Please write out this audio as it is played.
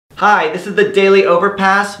Hi, this is the Daily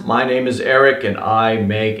Overpass. My name is Eric and I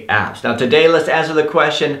make apps. Now today let's answer the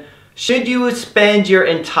question, should you spend your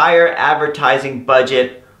entire advertising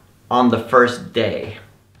budget on the first day?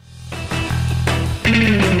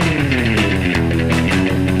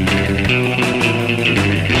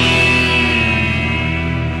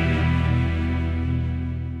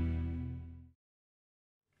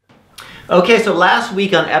 Okay, so last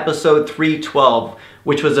week on episode 312,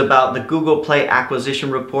 which was about the Google Play acquisition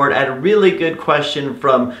report, I had a really good question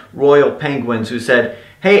from Royal Penguins who said,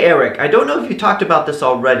 hey Eric, I don't know if you talked about this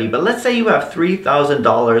already, but let's say you have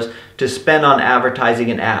 $3,000 to spend on advertising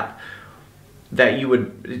an app that you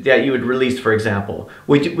would release, for example.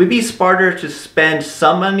 Would it be smarter to spend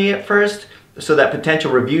some money at first so that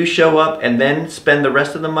potential reviews show up and then spend the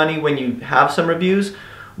rest of the money when you have some reviews?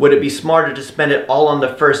 Would it be smarter to spend it all on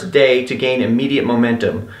the first day to gain immediate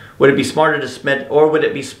momentum? Would it be smarter to spend, or would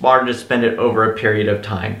it be smarter to spend it over a period of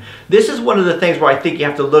time? This is one of the things where I think you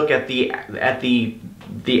have to look at the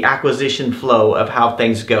acquisition flow of how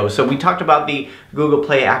things go. So we talked about the Google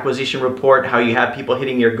Play acquisition report, how you have people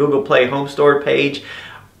hitting your Google Play home store page,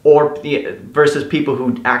 versus people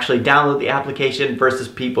who actually download the application versus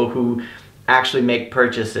people who actually make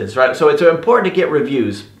purchases, right? So it's important to get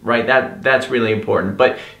reviews, right? That's really important.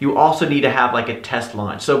 But you also need to have like a test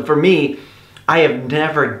launch. So for me, I have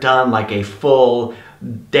never done like a full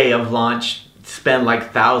day of launch, spend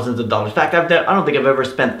like thousands of dollars. In fact, I don't think I've ever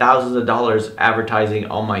spent thousands of dollars advertising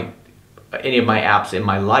on any of my apps in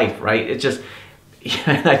my life, right? It's just,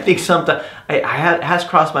 I think sometimes it has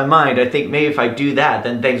crossed my mind. I think maybe if I do that,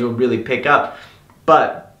 then things will really pick up.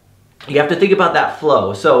 But you have to think about that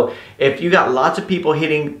flow. So if you got lots of people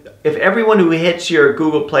hitting, if everyone who hits your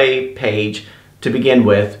Google Play page to begin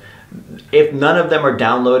with, if none of them are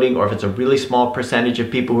downloading, or if it's a really small percentage of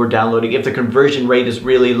people who are downloading, if the conversion rate is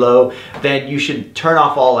really low, then you should turn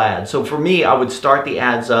off all ads. So for me, I would start the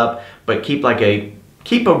ads up, but keep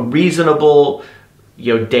a reasonable,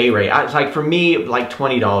 day rate. It's like for me, like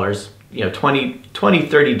 $20. $20,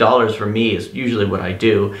 $30 for me is usually what I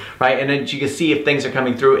do, right? And then you can see if things are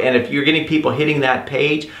coming through, and if you're getting people hitting that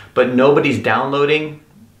page, but nobody's downloading,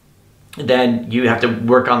 then you have to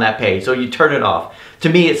work on that page. So you turn it off. To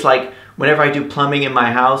me, it's like whenever I do plumbing in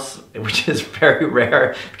my house, which is very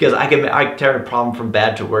rare because I turn a problem from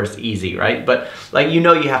bad to worse easy, right? But like, you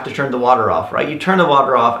have to turn the water off, right? You turn the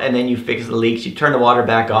water off and then you fix the leaks, you turn the water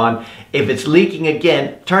back on. If it's leaking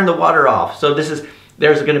again, turn the water off. So there's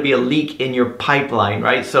going to be a leak in your pipeline,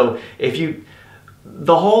 right? So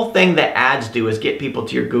the whole thing that ads do is get people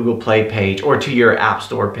to your Google Play page or to your App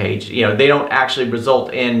Store page. They don't actually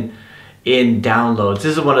result in downloads.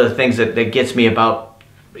 This is one of the things that gets me about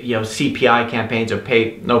CPI campaigns or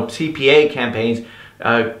CPA campaigns,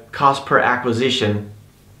 cost per acquisition,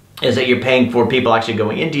 is that you're paying for people actually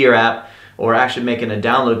going into your app or actually making a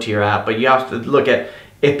download to your app. But you have to look at,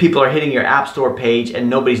 if people are hitting your App Store page and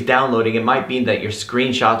nobody's downloading, it might mean that your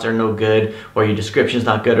screenshots are no good, or your description's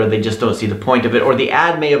not good, or they just don't see the point of it, or the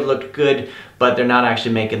ad may have looked good, but they're not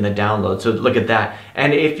actually making the download. So look at that.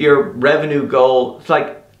 And if your revenue goal,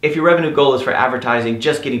 if your revenue goal is for advertising,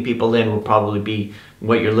 just getting people in will probably be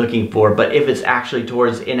what you're looking for. But if it's actually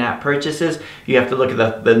towards in-app purchases, you have to look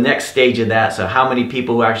at the next stage of that. So how many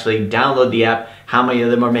people who actually download the app, how many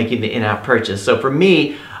of them are making the in-app purchase? So for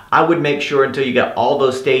me, I would make sure until you got all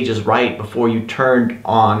those stages right before you turned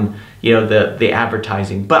on the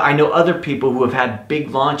advertising. But I know other people who have had big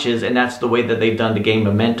launches, and that's the way that they've done to gain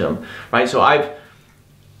momentum, right? So like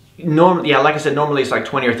I said, normally it's like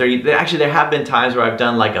 20 or 30. Actually, there have been times where I've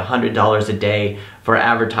done like $100 a day for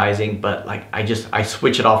advertising, but like I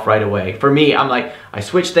switch it off right away. For me, I'm like, I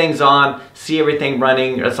switch things on, see everything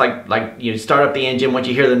running. It's like you start up the engine. Once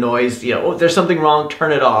you hear the noise, oh, there's something wrong,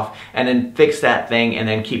 turn it off, and then fix that thing, and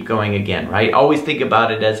then keep going again, right? Always think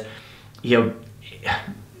about it as,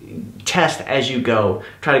 test as you go.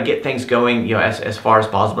 Try to get things going, as far as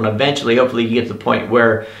possible, and eventually, hopefully, you get to the point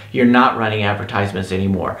where you're not running advertisements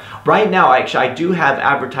anymore. Right now, actually, I do have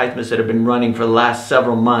advertisements that have been running for the last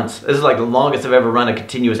several months. This is like the longest I've ever run a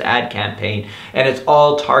continuous ad campaign, and it's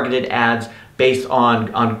all targeted ads based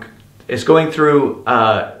on it's going through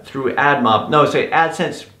AdMob. No, say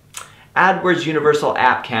AdSense. AdWords Universal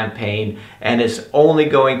App Campaign, and it's only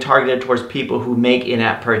going targeted towards people who make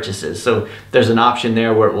in-app purchases. So there's an option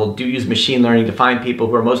there where it will use machine learning to find people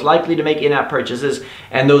who are most likely to make in-app purchases,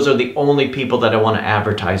 and those are the only people that I want to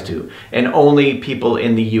advertise to, and only people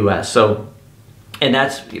in the US. So, and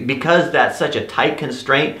that's because that's such a tight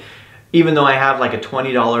constraint. Even though I have like a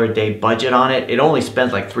 $20 a day budget on it, it only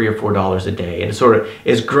spends like $3 or $4 a day, and it sort of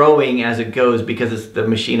is growing as it goes because the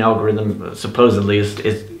machine algorithm supposedly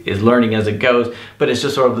is is learning as it goes, but it's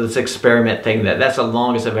just sort of this experiment thing that's the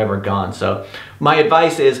longest I've ever gone. So my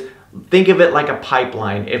advice is, think of it like a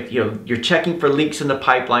pipeline. If you're checking for leaks in the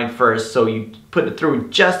pipeline first, so you put it through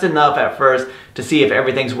just enough at first to see if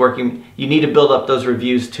everything's working. You need to build up those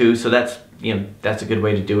reviews too, so that's a good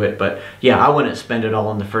way to do it. But yeah, I wouldn't spend it all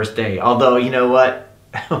on the first day. Although, you know what?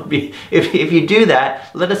 If you do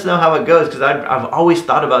that, let us know how it goes, because I've always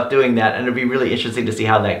thought about doing that, and it'd be really interesting to see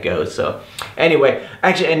how that goes. So anyway,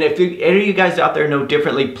 actually, and if any of you guys out there know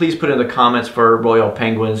differently, please put in the comments for Royal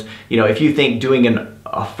Penguins. If you think doing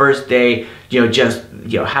a first day, just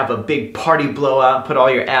have a big party blowout, put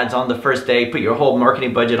all your ads on the first day, put your whole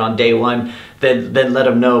marketing budget on day one, then let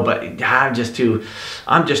them know. But I'm just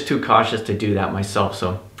too cautious to do that myself.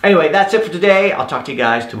 So anyway, that's it for today. I'll talk to you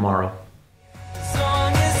guys tomorrow.